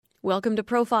Welcome to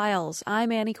Profiles.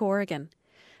 I'm Annie Corrigan.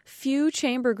 Few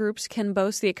chamber groups can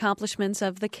boast the accomplishments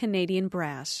of the Canadian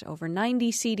Brass. Over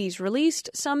 90 CDs released,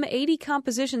 some 80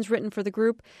 compositions written for the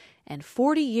group, and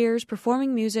 40 years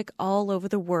performing music all over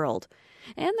the world.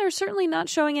 And they're certainly not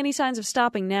showing any signs of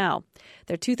stopping now.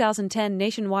 Their 2010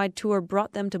 nationwide tour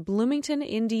brought them to Bloomington,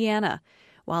 Indiana.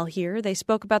 While here, they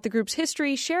spoke about the group's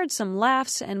history, shared some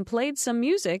laughs, and played some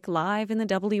music live in the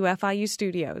WFIU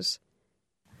studios.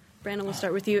 Brandon, we'll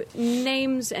start with you.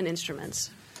 Names and instruments.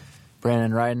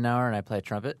 Brandon Reidenauer, and I play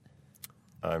trumpet.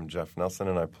 I'm Jeff Nelson,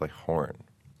 and I play horn.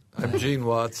 I'm Gene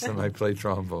Watts, and I play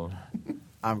trombone.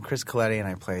 I'm Chris Coletti, and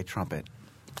I play trumpet.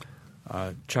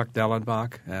 Chuck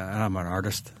Dellenbach, and I'm an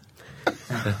artist.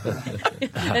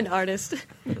 An artist.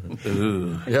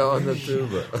 Ooh. Yeah, on the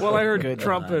tuba. Well, I heard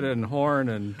trumpet and horn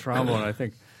and trombone. I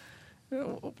think,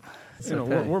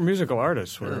 we're musical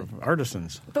artists. We're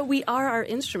artisans. But we are our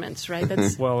instruments, right?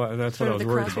 That's that's what I was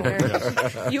worried about.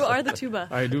 Yes. You are the tuba.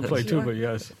 I do play tuba,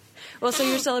 yes. Well, so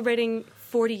you're celebrating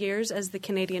 40 years as the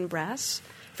Canadian Brass.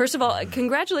 First of all,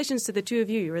 congratulations to the two of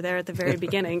you. You were there at the very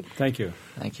beginning. Thank you.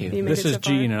 Thank you. This is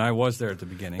Gene, and I was there at the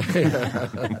beginning.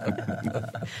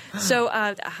 So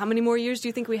how many more years do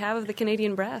you think we have of the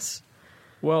Canadian Brass?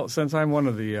 Well, since I'm one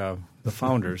of the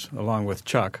founders, along with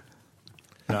Chuck,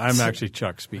 I'm actually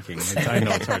Chuck speaking. I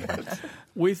know it's hard.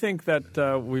 We think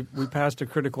that we passed a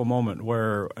critical moment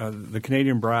where the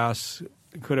Canadian Brass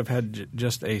could have had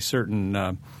just a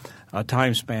certain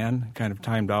time span, kind of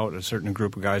timed out. A certain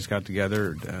group of guys got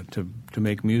together to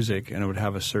make music, and it would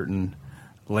have a certain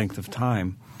length of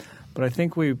time. But I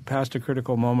think we passed a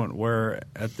critical moment where,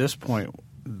 at this point,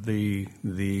 the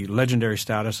legendary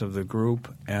status of the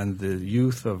group and the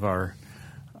youth of our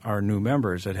new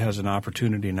members, it has an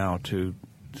opportunity now to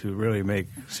really make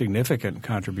significant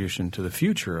contribution to the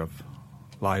future of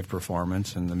live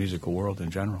performance and the musical world in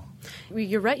general.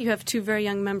 You're right. You have two very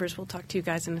young members. We'll talk to you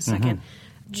guys in a second.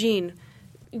 Mm-hmm. Gene,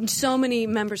 so many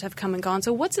members have come and gone.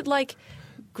 So what's it like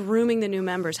grooming the new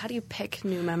members? How do you pick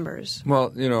new members?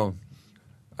 Well,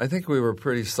 I think we were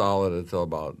pretty solid until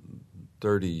about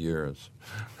 30 years.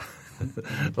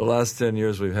 The last 10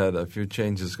 years we've had a few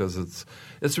changes because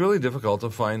it's really difficult to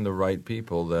find the right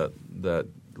people that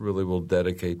really will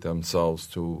dedicate themselves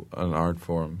to an art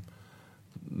form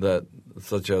that,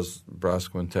 such as brass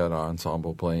quintet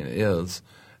ensemble playing is,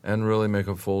 and really make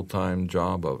a full-time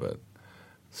job of it.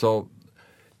 So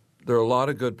there are a lot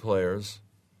of good players,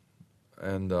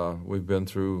 and we've been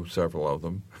through several of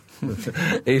them,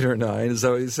 8 or 9.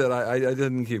 So he said I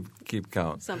didn't keep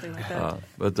count. Something like that.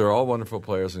 But they're all wonderful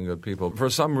players and good people. For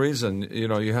some reason,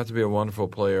 you have to be a wonderful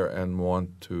player and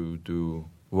want to do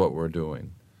what we're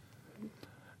doing.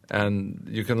 And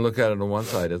you can look at it on one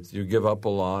side. You give up a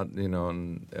lot,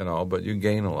 and all, but you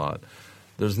gain a lot.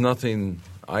 There's nothing,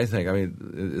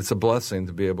 it's a blessing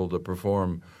to be able to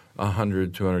perform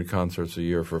 100, 200 concerts a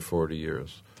year for 40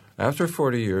 years. After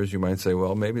 40 years, you might say,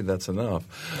 well, maybe that's enough.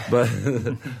 But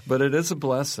but it is a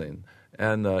blessing.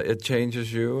 And it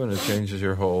changes you, and it changes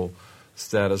your whole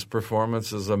status.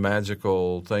 Performance is a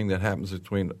magical thing that happens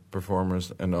between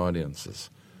performers and audiences.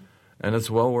 And it's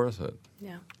well worth it.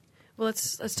 Yeah. Well,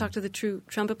 let's talk to the true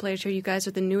trumpet players here. You guys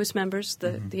are the newest members,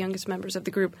 the youngest members of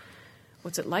the group.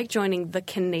 What's it like joining the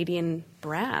Canadian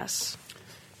Brass?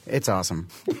 It's awesome.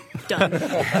 Done.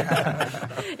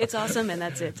 It's awesome, and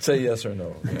that's it. Say yes or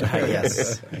no.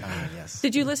 Yes. Yes.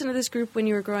 Did you listen to this group when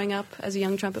you were growing up as a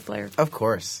young trumpet player? Of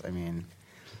course. I mean,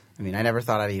 I never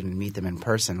thought I'd even meet them in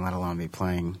person, let alone be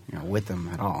playing, with them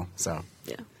at all. So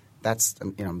yeah. That's,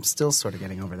 I'm still sort of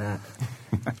getting over that.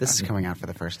 This is coming out for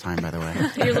the first time, by the way.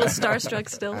 You're a little starstruck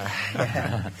still.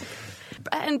 Yeah.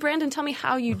 And Brandon, tell me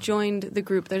how you joined the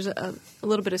group. There's a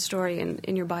little bit of story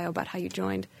in your bio about how you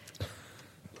joined.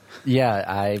 Yeah,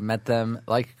 I met them,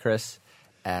 like Chris,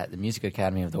 at the Music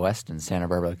Academy of the West in Santa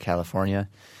Barbara, California.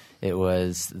 It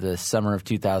was the summer of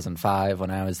 2005 when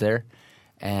I was there,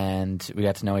 and we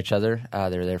got to know each other.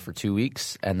 They were there for 2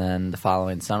 weeks, and then the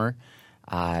following summer,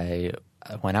 I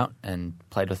went out and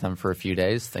played with them for a few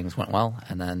days. Things went well,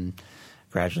 and then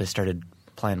gradually started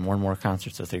playing more and more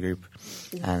concerts with the group,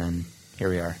 and then here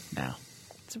we are now.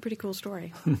 It's a pretty cool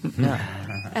story. Yeah.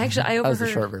 Actually, I overheard... That was the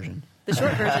short version. The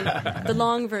short version. The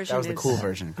long version is... That was the cool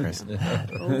version, Chris.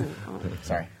 Oh.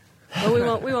 Sorry.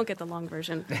 Well, we won't get the long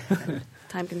version.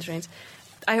 Time constraints.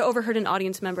 I overheard an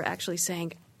audience member actually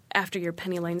saying, after your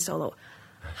Penny Lane solo,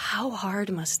 how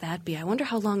hard must that be? I wonder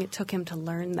how long it took him to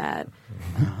learn that.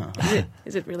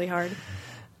 Is it really hard?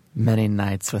 Many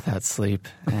nights without sleep.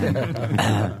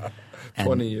 And,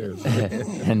 20 years.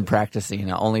 And practicing,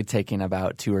 only taking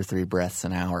about 2 or 3 breaths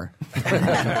an hour.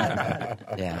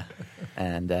 Yeah.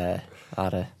 And a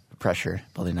lot of pressure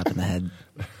building up in the head,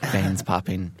 veins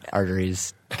popping,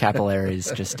 arteries,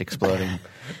 capillaries just exploding.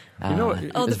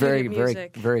 It was very,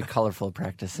 very, very colorful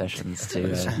practice sessions to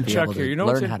be Chuck, able to here,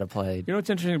 learn how to play. You know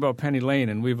what's interesting about Penny Lane,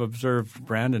 and we've observed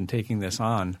Brandon taking this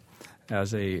on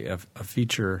as a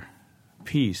feature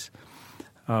piece.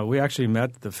 We actually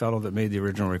met the fellow that made the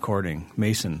original recording.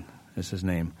 Mason is his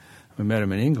name. We met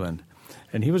him in England,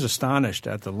 and he was astonished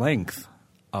at the length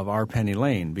of our Penny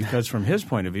Lane, because from his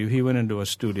point of view, he went into a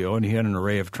studio and he had an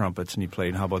array of trumpets and he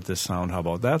played, how about this sound, how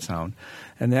about that sound?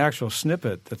 And the actual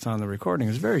snippet that's on the recording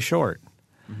is very short.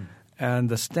 Mm-hmm. And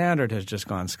the standard has just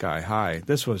gone sky high.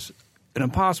 This was an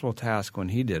impossible task when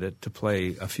he did it, to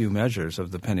play a few measures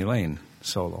of the Penny Lane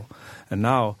solo. And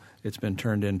now it's been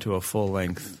turned into a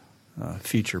full-length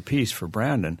feature piece for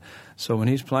Brandon. So when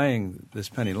he's playing this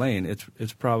Penny Lane,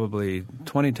 it's probably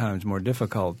 20 times more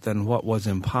difficult than what was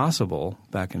impossible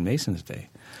back in Mason's day.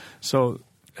 So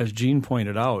as Gene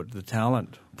pointed out, the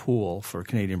talent pool for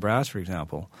Canadian brass, for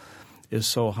example, is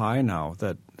so high now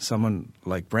that someone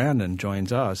like Brandon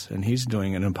joins us, and he's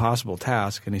doing an impossible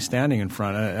task, and he's standing in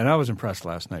front. And I was impressed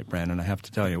last night, Brandon. I have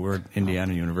to tell you, we're at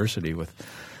Indiana University with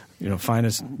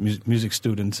finest music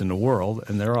students in the world,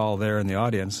 and they're all there in the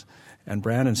audience, and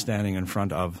Brandon's standing in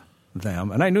front of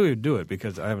them. And I knew he'd do it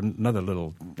because I have another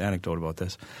little anecdote about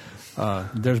this.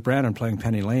 There's Brandon playing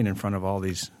Penny Lane in front of all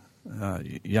these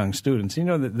young students.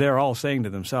 That they're all saying to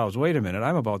themselves, wait a minute,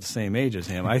 I'm about the same age as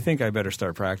him. I think I better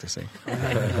start practicing.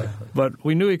 But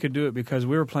we knew he could do it because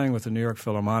we were playing with the New York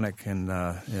Philharmonic in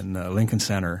Lincoln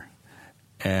Center,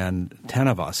 and 10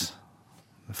 of us,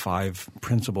 5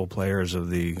 principal players of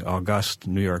the august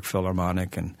New York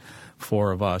Philharmonic and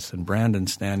 4 of us, and Brandon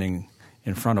standing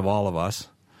in front of all of us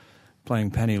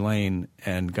playing Penny Lane,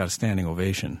 and got a standing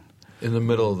ovation. In the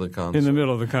middle of the concert. In the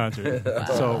middle of the concert.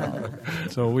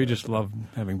 So we just love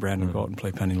having Brandon go out and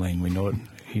play Penny Lane. We know it.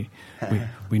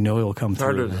 We know he'll come it's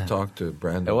through. Harder to talk to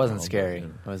Brandon. It wasn't scary,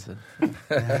 was it?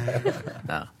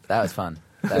 No, that was fun.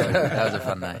 That was a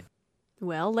fun night.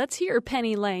 Well, let's hear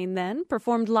Penny Lane then,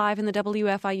 performed live in the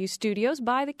WFIU studios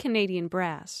by the Canadian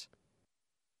Brass.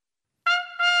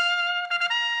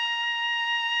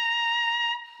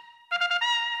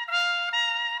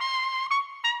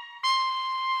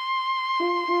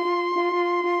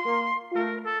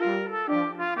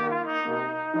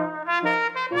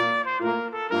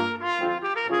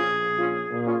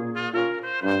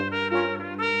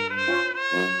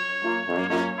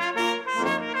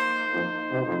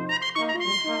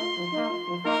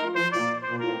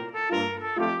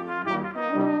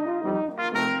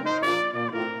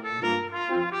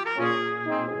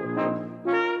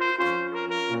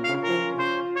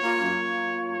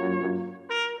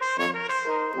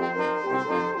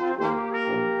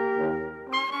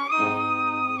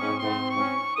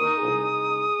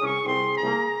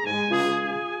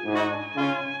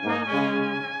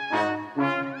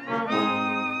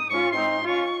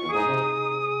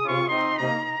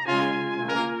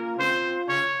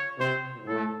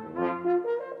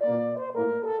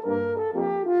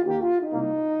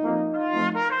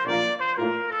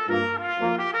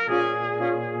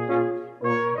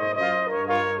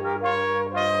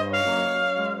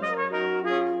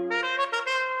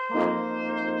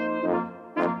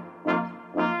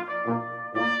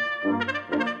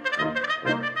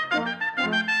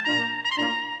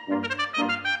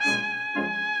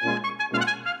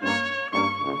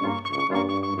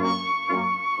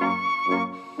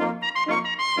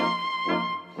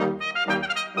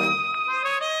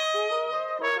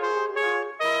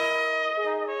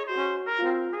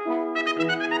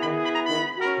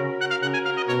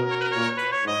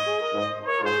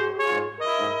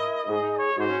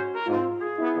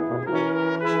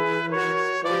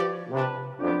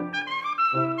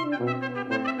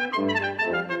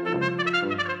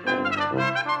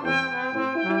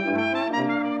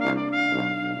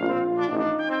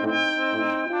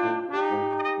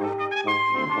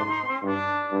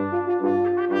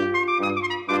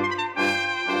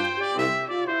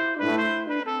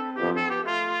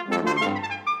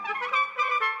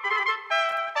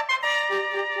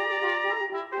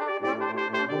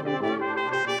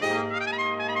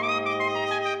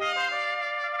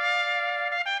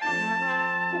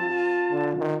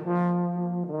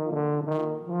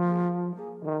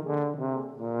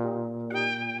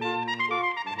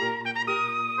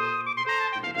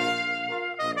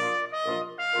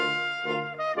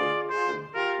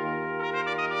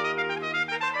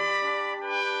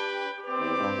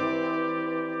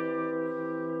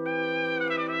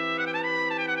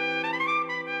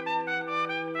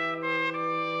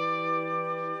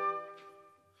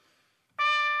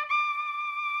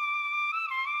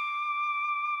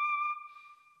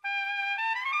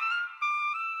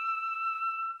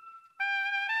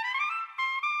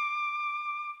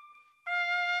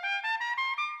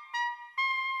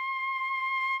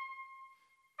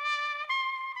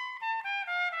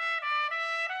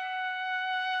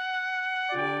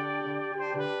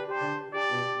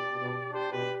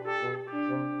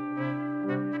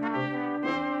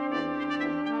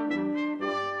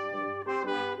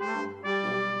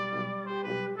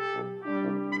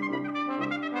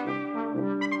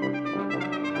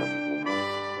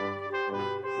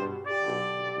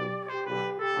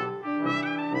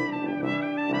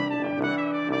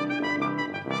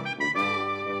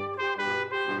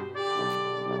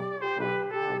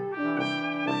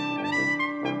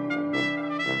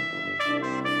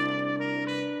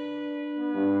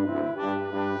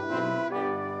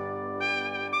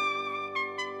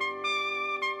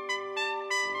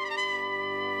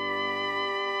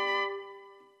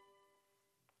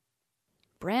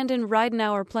 Brandon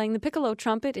Ridenauer playing the piccolo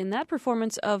trumpet in that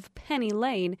performance of Penny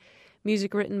Lane,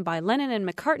 music written by Lennon and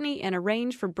McCartney and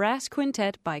arranged for brass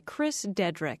quintet by Chris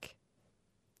Dedrick.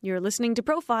 You're listening to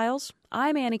Profiles.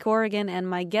 I'm Annie Corrigan, and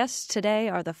my guests today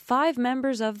are the 5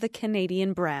 members of the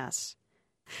Canadian Brass.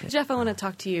 Jeff, I want to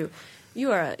talk to you.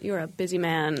 You're a busy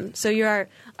man. So you are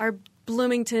our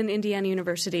Bloomington, Indiana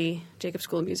University, Jacobs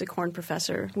School of Music horn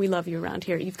professor. We love you around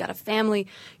here. You've got a family.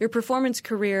 Your performance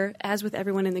career, as with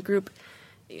everyone in the group,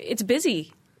 it's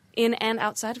busy in and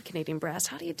outside of Canadian Brass.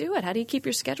 How do you do it? How do you keep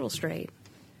your schedule straight?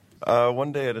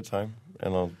 One day at a time,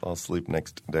 and I'll sleep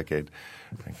next decade,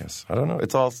 I guess. I don't know.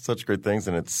 It's all such great things,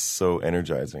 and it's so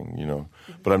energizing, you know.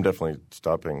 But I'm definitely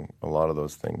stopping a lot of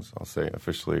those things, I'll say,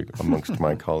 officially amongst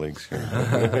my colleagues here.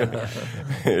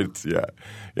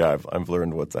 I've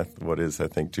learned what is, I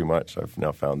think, too much. I've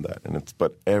now found that.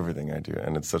 But everything I do,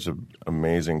 and it's such an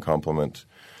amazing compliment,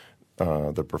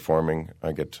 the performing.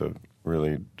 I get to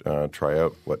really try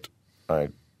out what I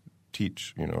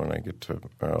teach, you know, and I get to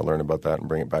learn about that and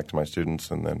bring it back to my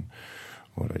students, and then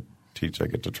what I teach I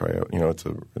get to try out. You know, it's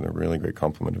a really great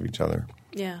complement of each other.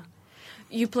 Yeah.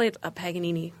 You played a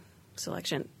Paganini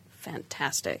selection.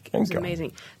 Fantastic. It Thank was you.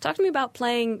 amazing. Talk to me about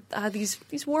playing these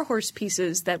Warhorse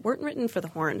pieces that weren't written for the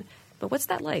horn, but what's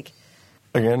that like?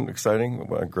 Again, exciting,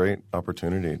 a great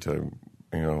opportunity to,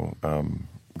 you know,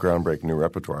 groundbreak new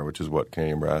repertoire, which is what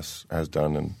Canadian Brass has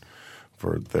done and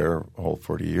for their whole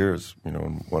 40 years, you know,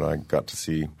 and what I got to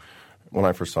see when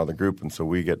I first saw the group. And so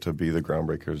we get to be the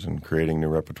groundbreakers in creating new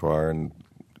repertoire and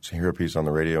to hear a piece on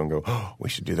the radio and go, oh, we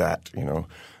should do that, you know.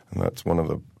 And that's one of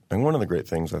the great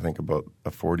things I think about a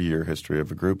 40-year history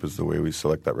of a group is the way we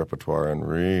select that repertoire and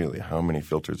really how many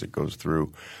filters it goes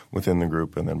through within the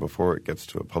group. And then before it gets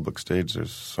to a public stage,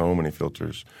 there's so many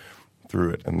filters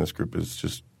through it. And this group is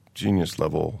just genius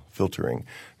level filtering,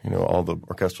 you know, all the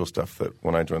orchestral stuff that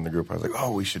when I joined the group I was like,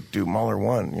 oh, we should do Mahler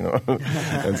 1, you know,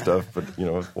 and stuff. But, you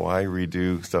know, why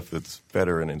redo stuff that's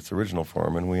better in its original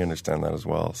form? And we understand that as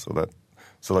well. So that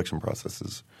selection process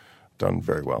is done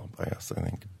very well by us, I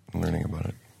think, in learning about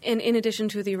it. And in addition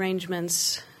to the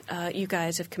arrangements, you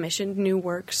guys have commissioned new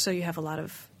works, so you have a lot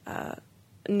of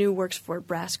new works for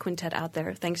brass quintet out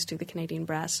there, thanks to the Canadian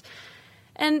Brass.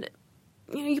 And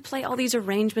you know, you play all these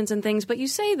arrangements and things, but you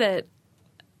say that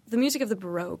the music of the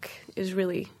Baroque is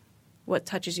really what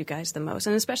touches you guys the most,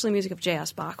 and especially music of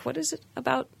J.S. Bach. What is it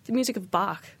about the music of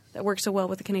Bach that works so well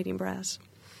with the Canadian Brass?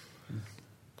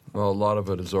 Well, a lot of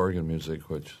it is organ music,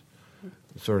 which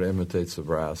sort of imitates the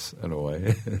brass in a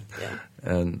way,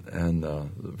 and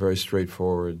very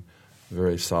straightforward,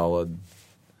 very solid.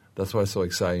 That's why it's so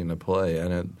exciting to play,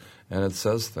 and it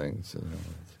says things. You know.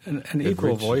 And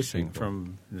equal voicing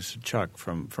from Chuck,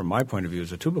 from my point of view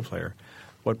as a tuba player,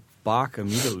 what Bach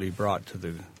immediately brought to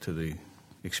the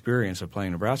experience of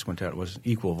playing a brass quintet was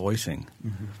equal voicing,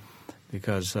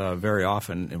 because very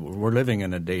often we're living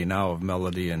in a day now of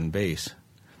melody and bass,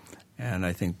 and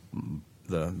I think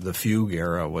the fugue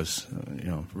era was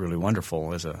really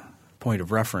wonderful as a point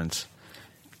of reference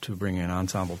to bring an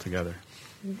ensemble together.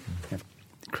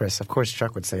 Chris, of course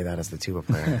Chuck would say that as the tuba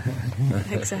player.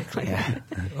 Exactly. Yeah.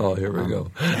 Oh, here we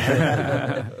go.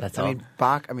 That's all.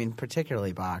 Bach,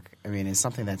 particularly Bach, is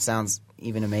something that sounds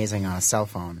even amazing on a cell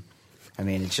phone.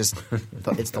 It's just,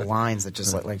 it's the lines that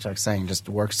just, like Chuck's saying, just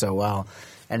work so well.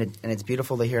 And it's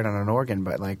beautiful to hear it on an organ,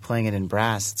 but like playing it in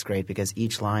brass, it's great because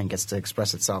each line gets to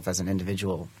express itself as an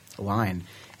individual line.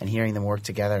 And hearing them work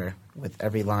together with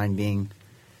every line being,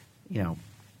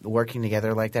 working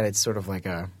together like that, it's sort of like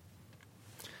a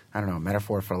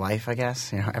metaphor for life, I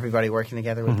guess. Everybody working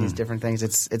together with these different things.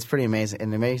 It's pretty amazing,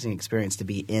 an amazing experience to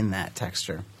be in that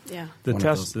texture. Yeah.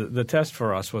 The test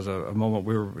for us was a moment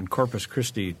we were in Corpus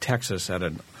Christi, Texas, at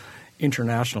an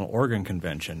international organ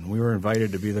convention. We were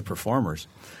invited to be the performers.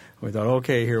 We thought,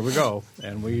 okay, here we go,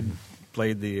 and we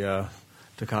played the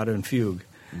toccata and fugue.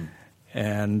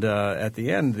 And at the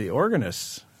end, the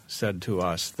organists said to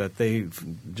us that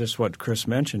just what Chris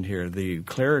mentioned here, the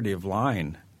clarity of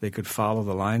line they could follow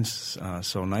the lines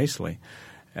so nicely.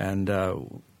 And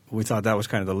we thought that was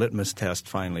kind of the litmus test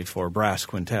finally for brass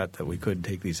quintet, that we could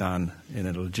take these on in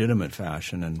a legitimate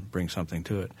fashion and bring something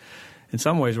to it. In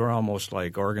some ways, we're almost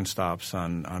like organ stops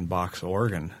on Bach's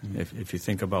organ. If you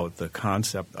think about the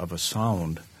concept of a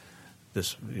sound,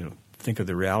 think of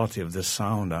the reality of this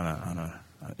sound on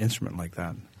an instrument like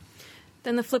that.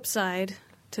 Then the flip side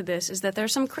to this is that there are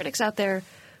some critics out there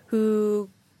who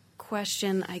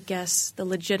question, I guess, the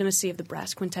legitimacy of the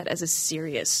brass quintet as a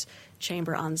serious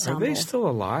chamber ensemble. Are they still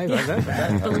alive?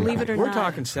 Believe it or We're not.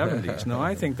 talking 70s. No,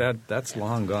 I think that's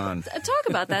long gone. Talk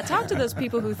about that. Talk to those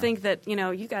people who think that,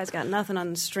 you guys got nothing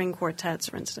on string quartets,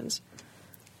 for instance.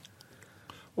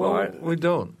 Well, we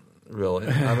don't, really.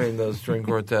 I mean, the string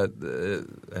quartet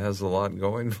has a lot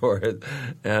going for it,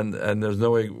 and there's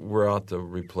no way we're out to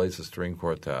replace a string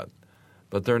quartet.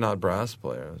 But they're not brass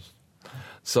players.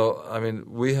 So, I mean,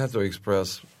 we have to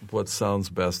express what sounds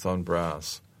best on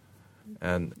brass.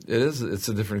 And it's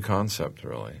a different concept,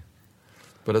 really.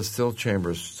 But it's still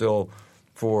chambers, still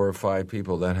 4 or 5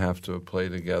 people that have to play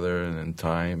together and in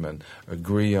time and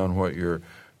agree on what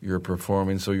you're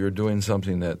performing. So you're doing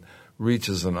something that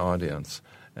reaches an audience.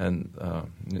 And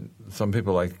some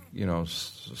people like,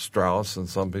 Strauss, and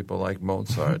some people like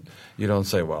Mozart. You don't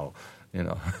say, well,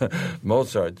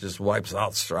 Mozart just wipes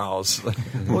out Strauss.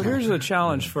 Well, here's the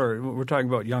challenge we're talking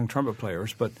about young trumpet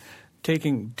players, but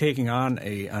taking on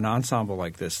an ensemble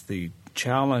like this, the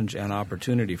challenge and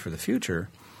opportunity for the future,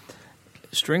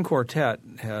 string quartet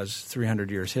has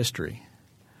 300 years history,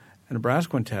 and a brass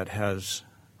quintet has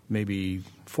maybe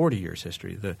 40 years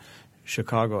history. The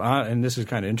Chicago, and this is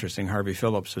kind of interesting, Harvey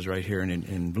Phillips is right here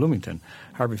in Bloomington.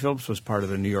 Harvey Phillips was part of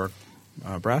the New York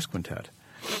Brass Quintet.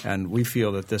 And we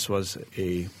feel that this was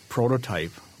a prototype.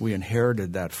 We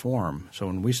inherited that form. So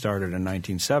when we started in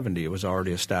 1970, it was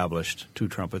already established 2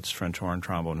 trumpets, French horn,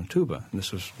 trombone, and tuba. And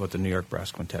this was what the New York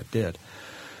Brass Quintet did.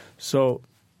 So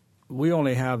we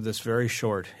only have this very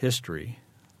short history,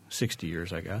 60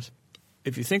 years, I guess.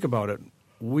 If you think about it,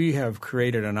 we have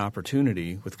created an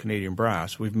opportunity with Canadian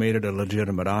Brass. We've made it a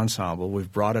legitimate ensemble.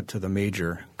 We've brought it to the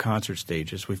major concert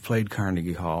stages. We've played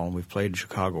Carnegie Hall, and we've played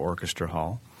Chicago Orchestra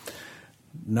Hall.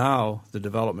 Now the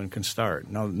development can start.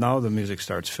 Now the music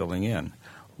starts filling in.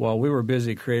 While we were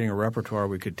busy creating a repertoire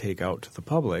we could take out to the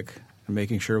public and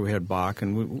making sure we had Bach,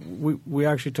 and we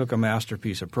actually took a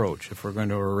masterpiece approach. If we're going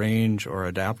to arrange or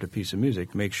adapt a piece of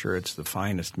music, make sure it's the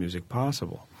finest music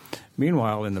possible.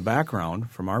 Meanwhile, in the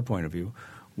background, from our point of view,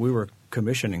 we were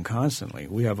commissioning constantly.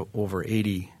 We have over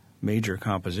 80 major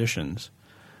compositions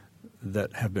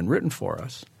that have been written for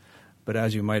us. But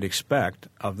as you might expect,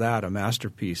 of that, a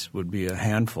masterpiece would be a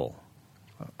handful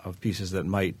of pieces that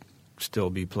might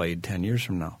still be played 10 years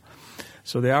from now.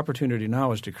 So the opportunity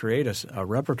now is to create a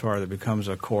repertoire that becomes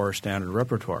a core standard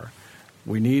repertoire.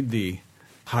 We need the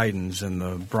Haydns and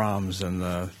the Brahms and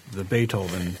the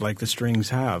Beethoven like the strings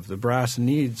have. The brass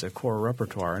needs a core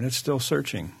repertoire, and it's still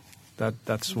searching.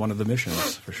 That's one of the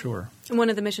missions, for sure. And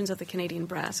one of the missions of the Canadian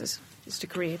Brass is to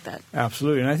create that.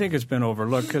 Absolutely, and I think it's been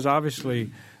overlooked because obviously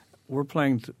we're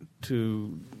playing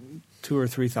to 2,000 or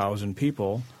 3,000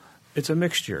 people. It's a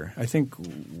mixture. I think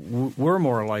we're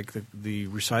more like the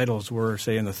recitals were,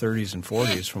 say, in the 30s and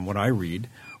 40s, from what I read,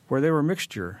 where they were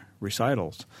mixture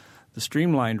recitals. The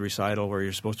streamlined recital, where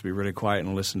you're supposed to be really quiet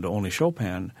and listen to only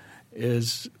Chopin,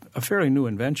 is a fairly new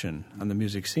invention on the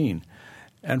music scene.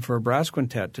 And for a brass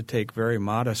quintet to take very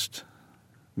modest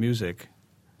music,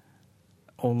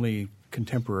 only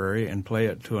contemporary, and play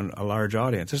it to a large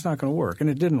audience, it's not going to work. And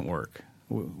it didn't work.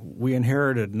 We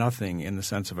inherited nothing in the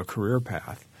sense of a career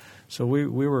path. So we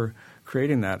were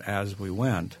creating that as we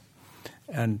went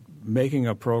and making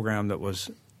a program that was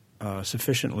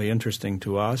sufficiently interesting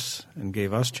to us and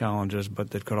gave us challenges, but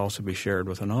that could also be shared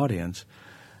with an audience.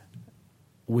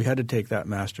 We had to take that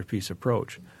masterpiece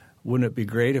approach. Wouldn't it be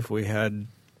great if we had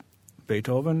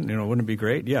Beethoven? Wouldn't it be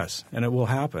great? Yes, and it will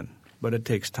happen. But it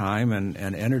takes time and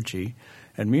energy.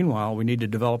 And meanwhile, we need to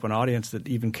develop an audience that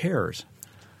even cares.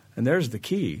 And there's the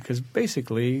key, because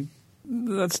basically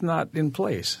that's not in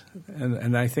place.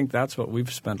 And I think that's what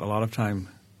we've spent a lot of time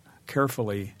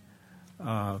carefully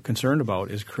concerned about,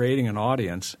 is creating an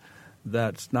audience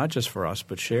that's not just for us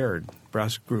but shared.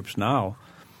 Brass groups now,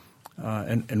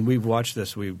 and we've watched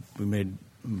this. We made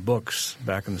books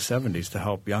back in the 70s to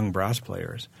help young brass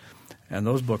players. And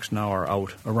those books now are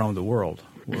out around the world.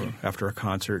 After a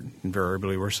concert,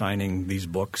 invariably we're signing these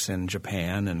books in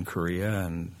Japan and Korea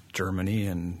and Germany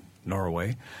and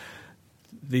Norway.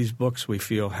 These books, we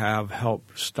feel, have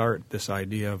helped start this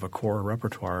idea of a core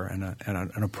repertoire and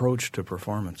an approach to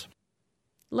performance.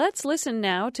 Let's listen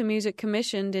now to music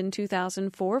commissioned in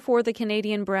 2004 for the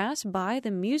Canadian Brass by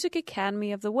the Music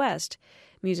Academy of the West.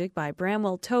 Music by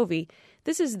Bramwell Tovey.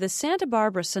 This is the Santa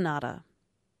Barbara Sonata.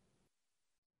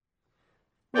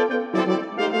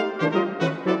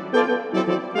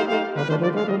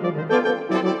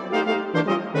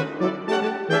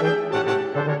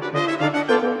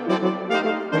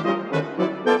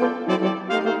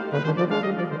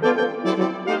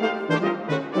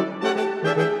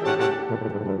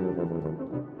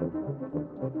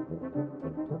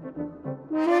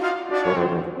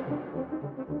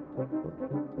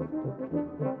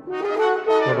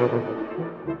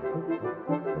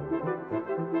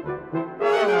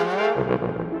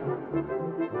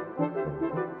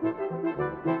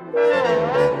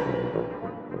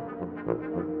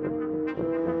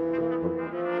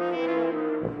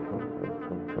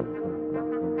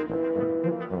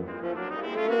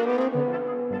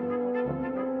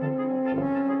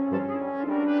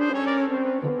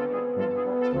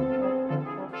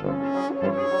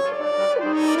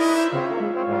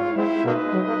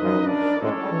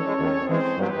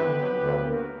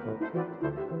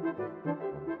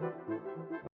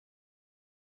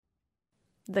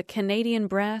 The Canadian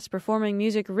Brass performing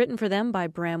music written for them by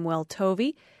Bramwell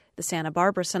Tovey, the Santa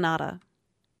Barbara Sonata.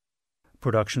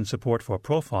 Production support for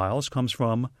Profiles comes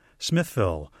from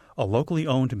Smithville, a locally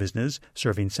owned business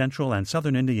serving central and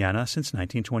southern Indiana since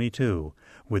 1922,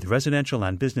 with residential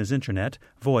and business internet,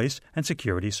 voice, and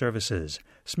security services.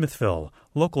 Smithville,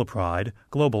 local pride,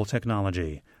 global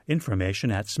technology.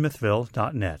 Information at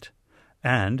smithville.net.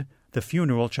 And the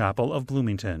Funeral Chapel of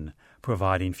Bloomington,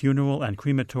 providing funeral and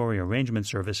crematory arrangement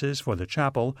services for the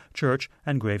chapel, church,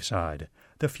 and graveside.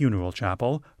 The Funeral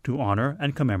Chapel, to honor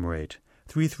and commemorate.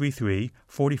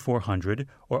 333-4400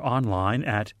 or online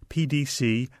at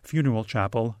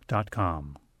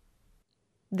pdcfuneralchapel.com.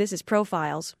 This is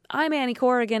Profiles. I'm Annie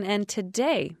Corrigan, and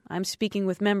today I'm speaking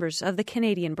with members of the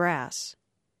Canadian Brass.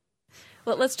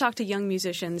 Well, let's talk to young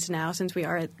musicians now, since we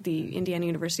are at the Indiana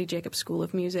University Jacobs School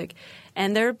of Music.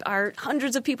 And there are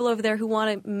hundreds of people over there who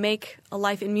want to make a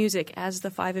life in music, as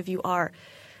the five of you are.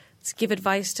 Let's give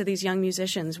advice to these young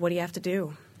musicians. What do you have to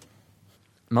do?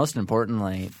 Most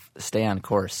importantly, stay on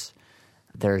course.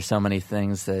 There are so many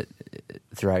things that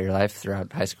throughout your life,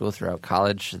 throughout high school, throughout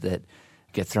college, that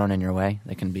get thrown in your way.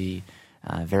 They can be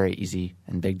very easy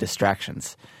and big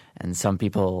distractions. And some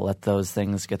people let those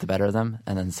things get the better of them,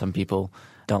 and then some people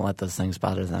don't let those things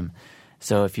bother them.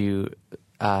 So if you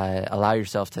allow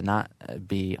yourself to not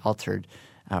be altered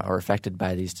or affected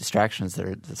by these distractions that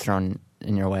are thrown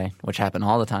in your way, which happen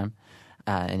all the time,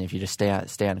 and if you just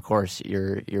stay on course,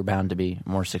 you're bound to be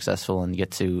more successful and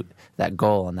get to that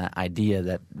goal and that idea,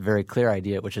 that very clear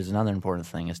idea, which is another important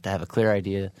thing, is to have a clear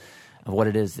idea of what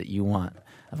it is that you want,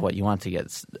 of what you want to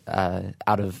get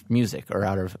out of music or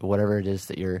out of whatever it is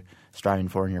that you're striving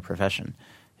for in your profession.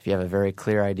 If you have a very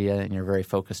clear idea and you're very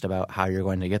focused about how you're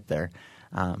going to get there,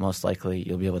 most likely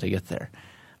you'll be able to get there.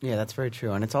 Yeah, that's very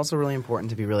true. And it's also really important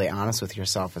to be really honest with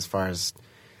yourself as far as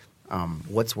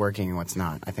what's working and what's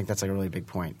not. I think that's a really big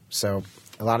point. So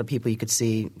a lot of people you could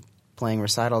see playing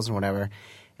recitals and whatever,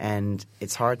 and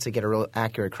it's hard to get a real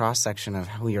accurate cross-section of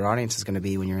who your audience is going to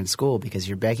be when you're in school, because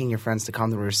you're begging your friends to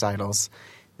come to recitals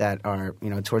that are,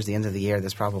 towards the end of the year,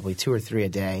 there's probably 2 or 3 a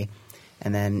day.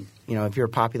 And then, if you're a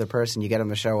popular person, you get them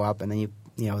to show up, and then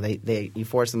you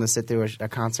force them to sit through a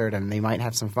concert, and they might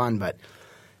have some fun, but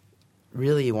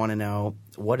really you want to know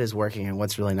what is working and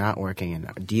what's really not working.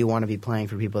 And do you want to be playing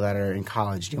for people that are in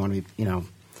college? Do you want to be,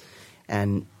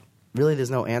 and really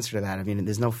there's no answer to that. I mean,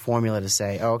 there's no formula to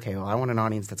say, oh, okay, well, I want an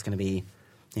audience that's going to be,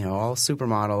 all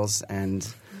supermodels and,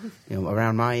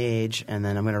 around my age, and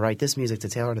then I'm going to write this music to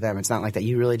tailor to them. It's not like that.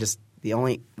 You really just, the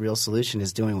only real solution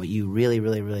is doing what you really,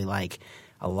 really, really like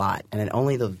a lot. And then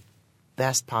only the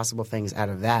best possible things out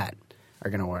of that are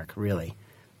going to work, really.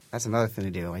 That's another thing to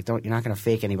do. Like, you're not going to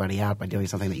fake anybody out by doing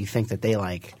something that you think that they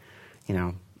like,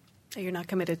 that you're not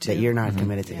committed to. That you're not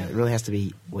committed to. Yeah. It really has to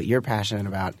be what you're passionate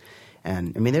about.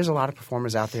 And I mean, there's a lot of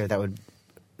performers out there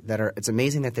that are. It's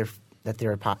amazing that they're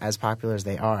as popular as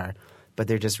they are, but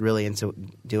they're just really into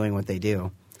doing what they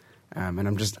do.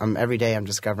 And every day I'm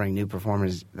discovering new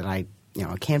performers that I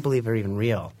can't believe are even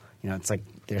real. It's like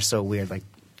they're so weird. Like,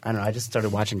 I don't know. I just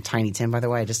started watching Tiny Tim, by the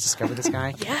way. I just discovered this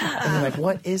guy. Yeah. And I'm like,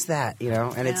 what is that?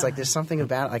 And it's like there's something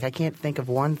about it. Like, I can't think of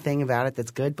one thing about it that's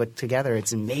good, but together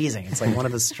it's amazing. It's like one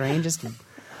of the strangest.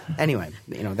 Anyway,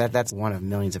 that's one of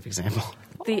millions of examples.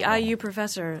 The IU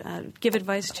professor, give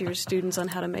advice to your students on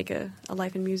how to make a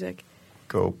life in music.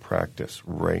 Go practice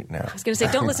right now. I was going to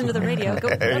say, don't listen to the radio. Go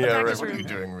to the practice room. What are you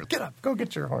doing? Get up. Go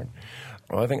get your horn.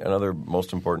 Well, I think another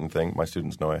most important thing, my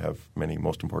students know I have many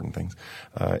most important things,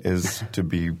 is to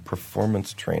be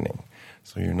performance training.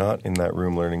 So you're not in that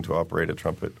room learning to operate a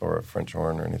trumpet or a French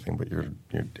horn or anything, but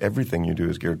everything you do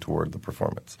is geared toward the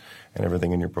performance. And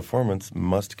everything in your performance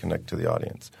must connect to the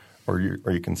audience. Or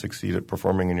you can succeed at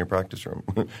performing in your practice room.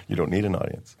 You don't need an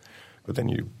audience. But then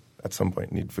you, at some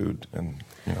point, need food. And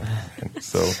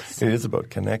so it is about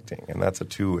connecting, and that's a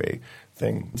two-way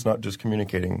thing. It's not just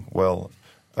communicating well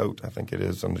out. I think it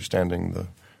is understanding the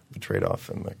trade-off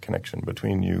and the connection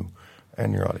between you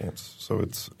and your audience. So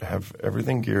it's have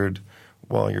everything geared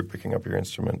while you're picking up your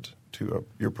instrument to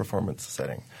your performance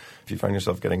setting. If you find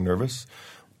yourself getting nervous,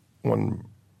 one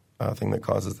thing that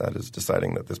causes that is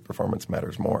deciding that this performance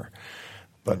matters more.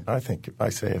 But I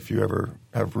say if you ever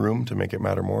have room to make it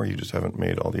matter more, you just haven't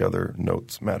made all the other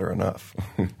notes matter enough.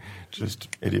 Just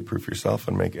idiot-proof yourself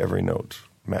and make every note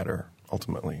matter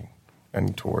ultimately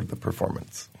and toward the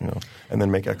performance, and then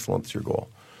make excellence your goal.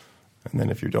 And then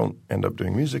if you don't end up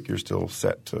doing music, you're still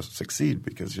set to succeed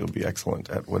because you'll be excellent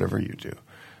at whatever you do.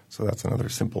 So that's another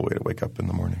simple way to wake up in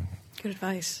the morning. Good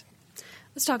advice.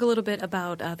 Let's talk a little bit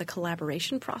about the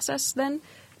collaboration process then.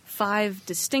 5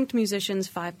 distinct musicians,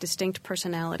 5 distinct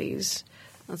personalities.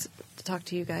 Let's talk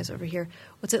to you guys over here.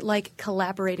 What's it like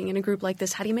collaborating in a group like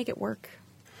this? How do you make it work?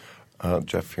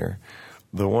 Jeff here.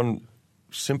 The one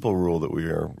simple rule that we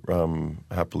are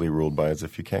happily ruled by is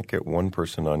if you can't get one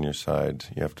person on your side,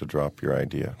 you have to drop your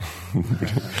idea.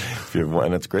 If you have one,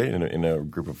 and it's great in a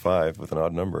group of 5 with an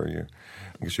odd number.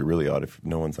 I guess you're really odd if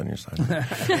no one's on your side.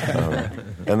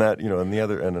 And that,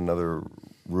 another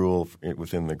rule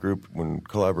within the group when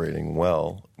collaborating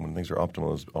well, when things are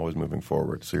optimal, is always moving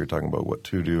forward. So you're talking about what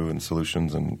to do and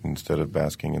solutions, and instead of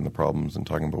basking in the problems and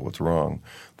talking about what's wrong,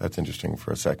 that's interesting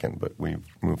for a second. But we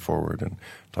move forward and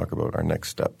talk about our next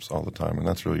steps all the time, and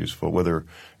that's really useful, whether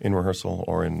in rehearsal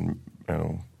or in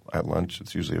at lunch.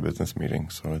 It's usually a business meeting,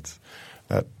 so it's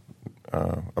that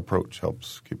approach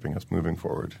helps keeping us moving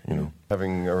forward.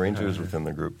 Having arrangers within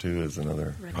the group too is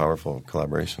another powerful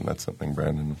collaboration. That's something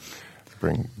Brandon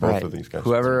bring both of these guys.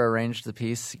 Whoever arranged the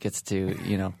piece gets to,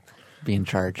 be in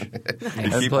charge.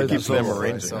 And keeps them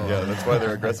arranging. Yeah, that's why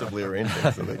they're aggressively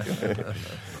arranging. So they can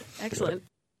Excellent.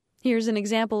 Here's an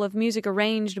example of music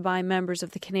arranged by members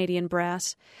of the Canadian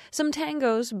Brass. Some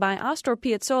tangos by Astor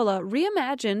Piazzolla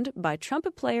reimagined by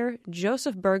trumpet player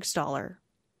Joseph Bergstaller.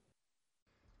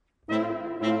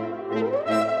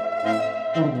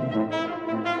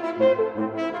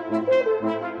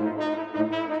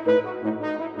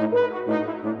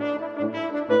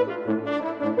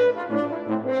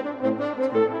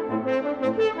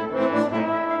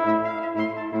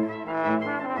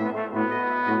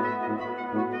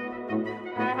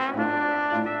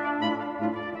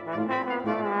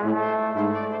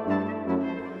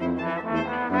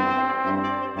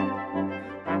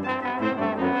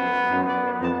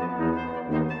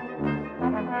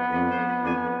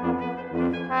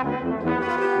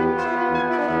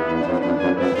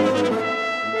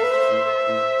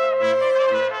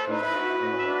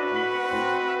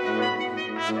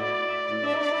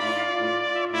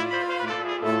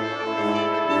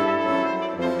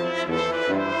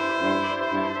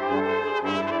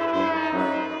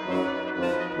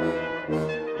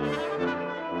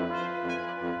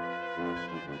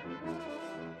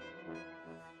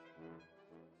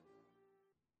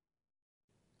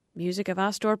 Music of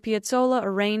Astor Piazzolla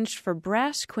arranged for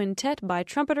brass quintet by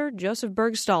trumpeter Joseph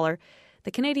Bergstaller.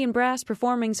 The Canadian Brass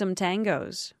performing some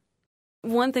tangos.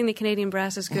 One thing the Canadian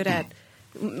Brass is good at,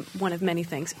 one of many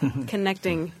things,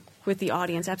 connecting with the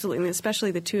audience, absolutely, and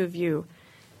especially the two of you.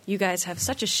 You guys have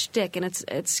such a shtick, and it's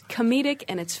comedic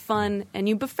and it's fun, and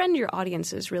you befriend your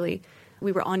audiences, really.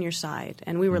 We were on your side,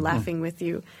 and we were laughing with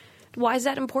you. Why is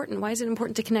that important? Why is it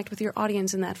important to connect with your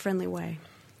audience in that friendly way?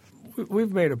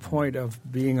 We've made a point of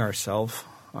being ourselves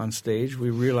on stage. We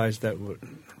realized that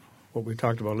what we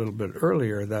talked about a little bit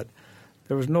earlier, that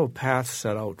there was no path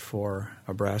set out for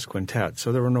a brass quintet,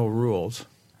 so there were no rules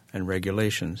and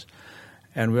regulations.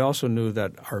 And we also knew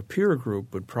that our peer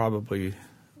group would probably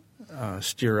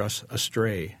steer us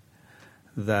astray,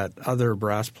 that other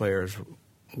brass players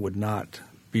would not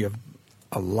be of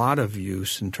a lot of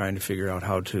use in trying to figure out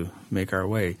how to make our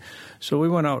way. So we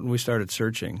went out and we started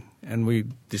searching, and we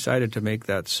decided to make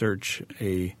that search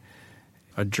a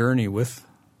journey with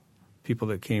people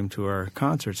that came to our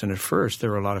concerts. And at first,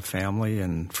 there were a lot of family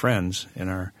and friends in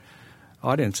our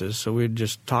audiences, so we'd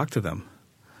just talk to them.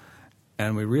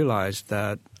 And we realized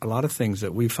that a lot of things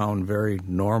that we found very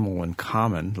normal and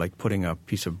common, like putting a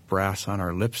piece of brass on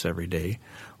our lips every day,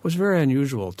 was very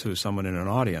unusual to someone in an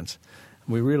audience.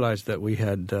 We realized that we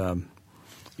had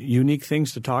unique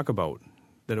things to talk about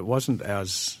that it wasn't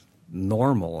as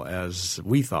normal as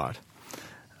we thought.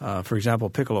 For example,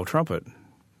 piccolo trumpet.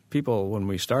 People, when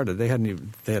we started, they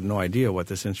had no idea what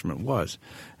this instrument was.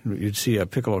 You'd see a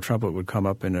piccolo trumpet would come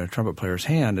up in a trumpet player's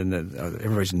hand, and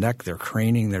everybody's neck, they're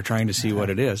craning, they're trying to see what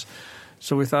it is.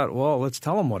 So we thought, well, let's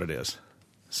tell them what it is.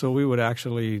 So we would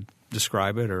actually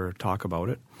describe it or talk about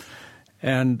it.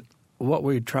 And what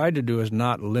we tried to do is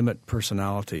not limit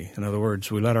personality. In other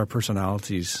words, we let our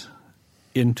personalities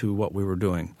into what we were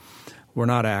doing. We're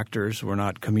not actors. We're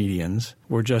not comedians.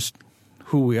 We're just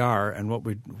who we are, and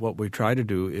what we try to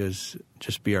do is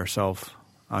just be ourselves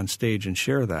on stage and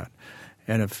share that.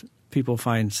 And if people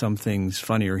find some things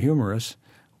funny or humorous,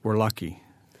 we're lucky.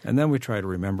 And then we try to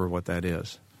remember what that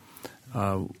is.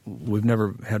 We've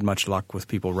never had much luck with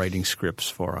people writing scripts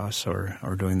for us or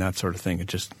doing that sort of thing.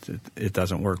 It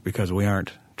doesn't work because we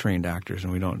aren't trained actors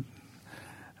and we don't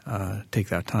take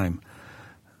that time.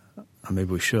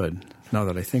 Maybe we should. Now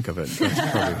that I think of it,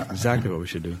 that's probably exactly what we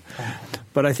should do.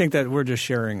 But I think that we're just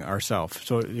sharing ourselves.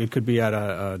 So it could be at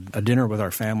a dinner with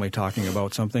our family talking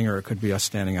about something, or it could be us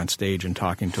standing on stage and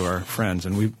talking to our friends.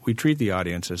 And we treat the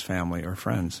audience as family or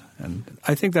friends. And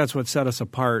I think that's what set us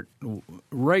apart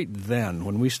right then,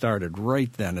 when we started,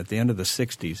 right then, at the end of the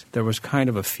 60s. There was kind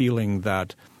of a feeling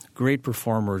that great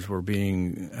performers were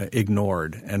being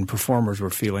ignored, and performers were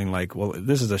feeling like, well,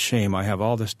 this is a shame. I have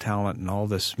all this talent and all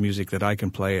this music that I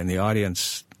can play, and the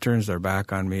audience turns their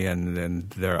back on me, and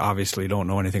they obviously don't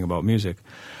know anything about music.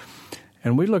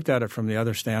 And we looked at it from the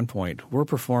other standpoint. We're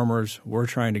performers. We're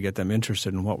trying to get them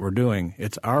interested in what we're doing.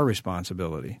 It's our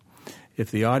responsibility. If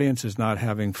the audience is not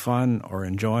having fun or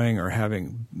enjoying or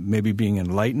maybe being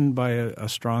enlightened by a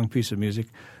strong piece of music,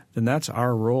 then that's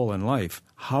our role in life.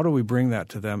 How do we bring that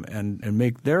to them and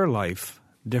make their life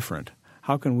different?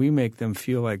 How can we make them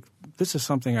feel like this is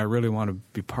something I really want to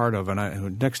be part of,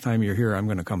 and next time you're here, I'm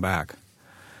going to come back?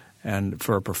 And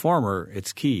for a performer,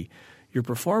 it's key. Your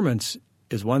performance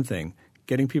is one thing.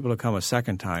 Getting people to come a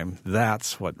second time,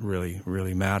 that's what really,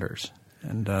 really matters.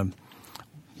 And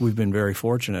we've been very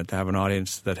fortunate to have an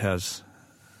audience that has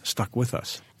stuck with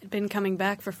us. Been coming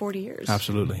back for 40 years.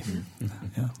 Absolutely.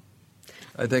 Yeah.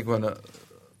 I think when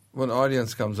an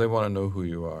audience comes, they want to know who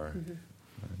you are,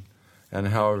 right? And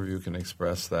however you can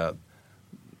express that.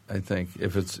 I think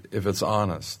if it's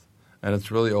honest and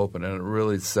it's really open and it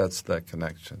really sets that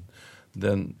connection,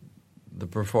 then the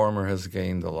performer has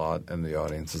gained a lot and the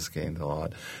audience has gained a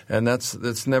lot, and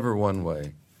that's never one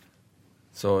way.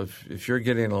 So if you're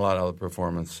getting a lot out of the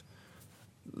performance,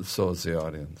 so is the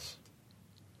audience.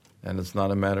 And it's not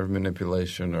a matter of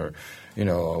manipulation or,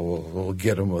 we'll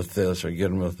get them with this or get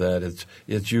them with that.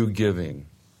 It's you giving.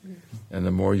 And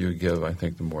the more you give, I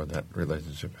think the more that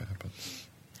relationship happens.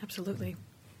 Absolutely.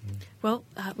 Well,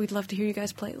 we'd love to hear you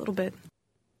guys play a little bit.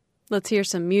 Let's hear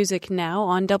some music now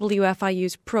on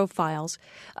WFIU's Profiles.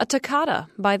 A toccata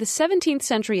by the 17th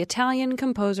century Italian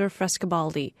composer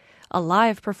Frescobaldi. A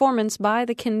live performance by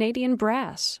the Canadian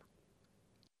Brass.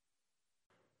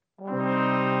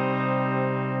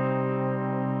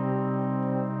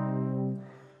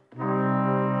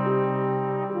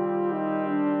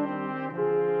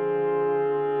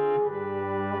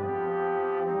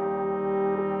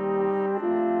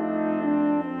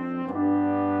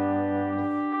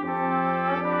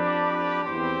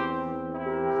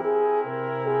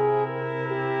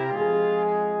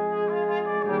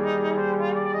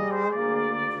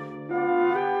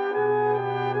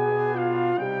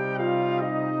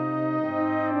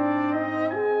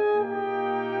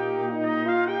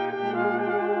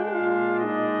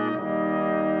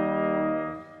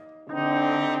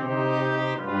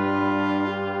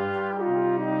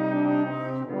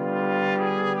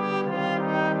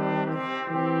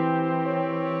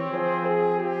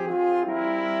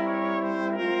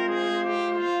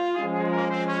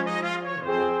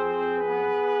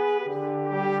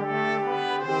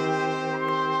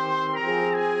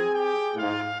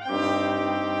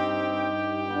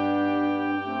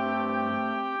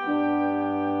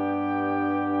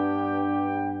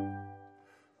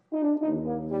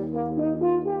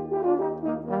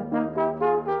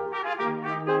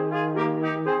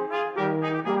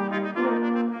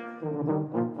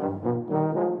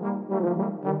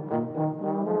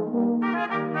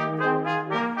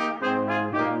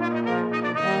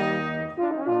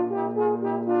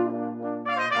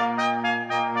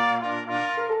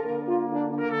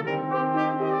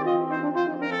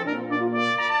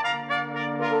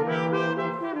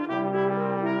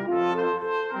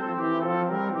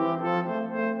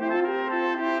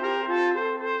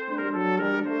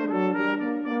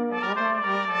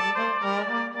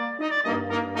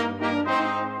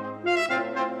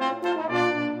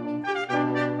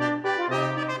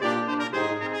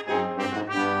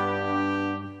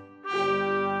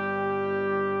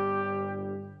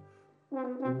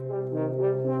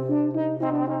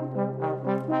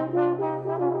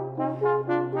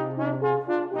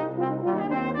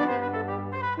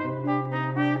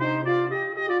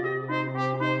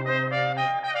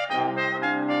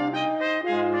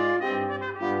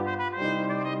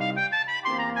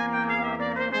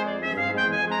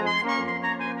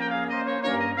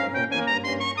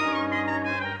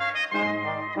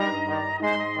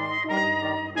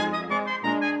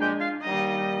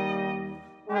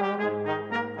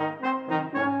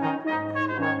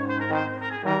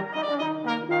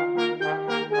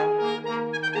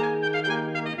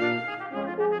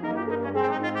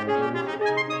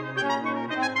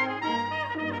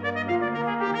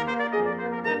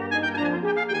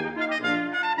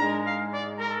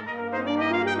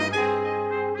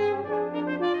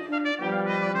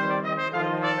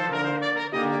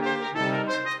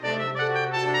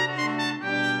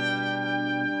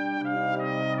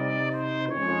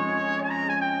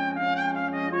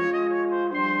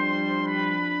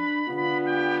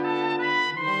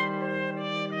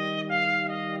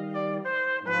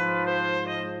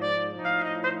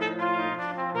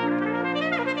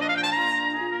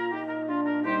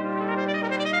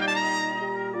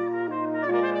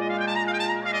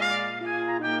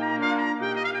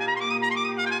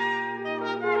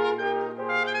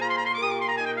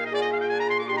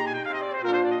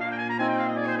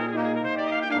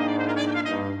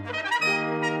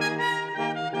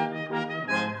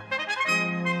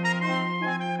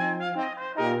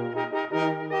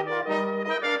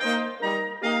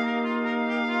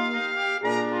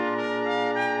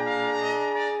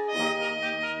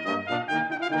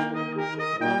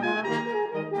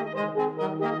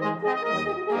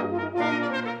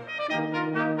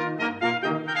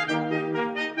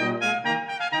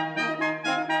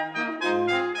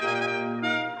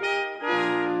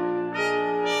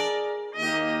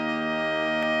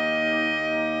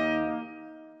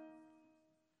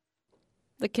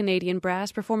 the Canadian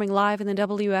Brass performing live in the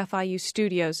WFIU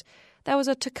studios. That was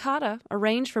a toccata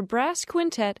arranged for brass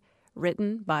quintet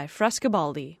written by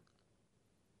Frescobaldi.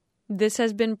 This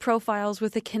has been Profiles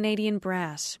with the Canadian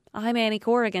Brass. I'm Annie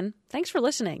Corrigan. Thanks for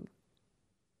listening.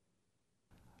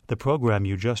 The program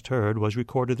you just heard was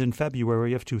recorded in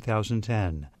February of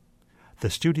 2010. The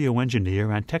studio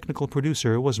engineer and technical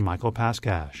producer was Michael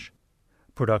Paskash.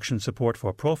 Production support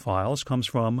for Profiles comes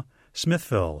from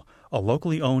Smithville, a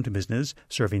locally owned business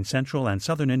serving central and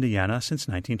southern Indiana since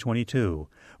 1922,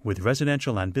 with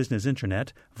residential and business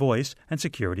internet, voice, and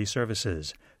security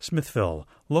services. Smithville,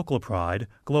 local pride,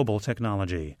 global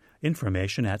technology.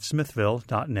 Information at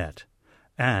smithville.net.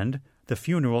 And the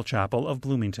Funeral Chapel of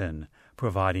Bloomington,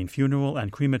 providing funeral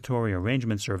and crematory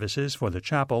arrangement services for the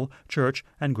chapel, church,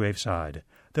 and graveside.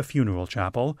 The Funeral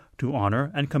Chapel, to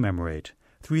honor and commemorate.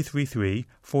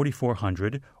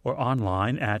 333-4400 or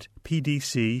online at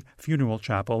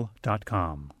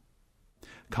pdcfuneralchapel.com.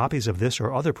 Copies of this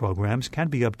or other programs can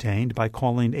be obtained by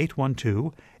calling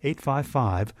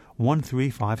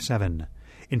 812-855-1357.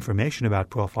 Information about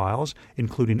Profiles,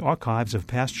 including archives of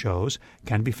past shows,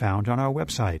 can be found on our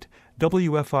website,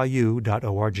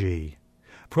 wfiu.org.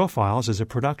 Profiles is a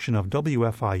production of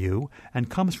WFIU and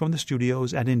comes from the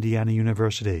studios at Indiana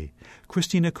University.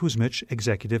 Christina Kuzmich,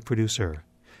 executive producer.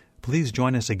 Please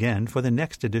join us again for the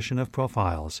next edition of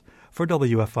Profiles. For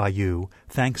WFIU,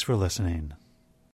 thanks for listening.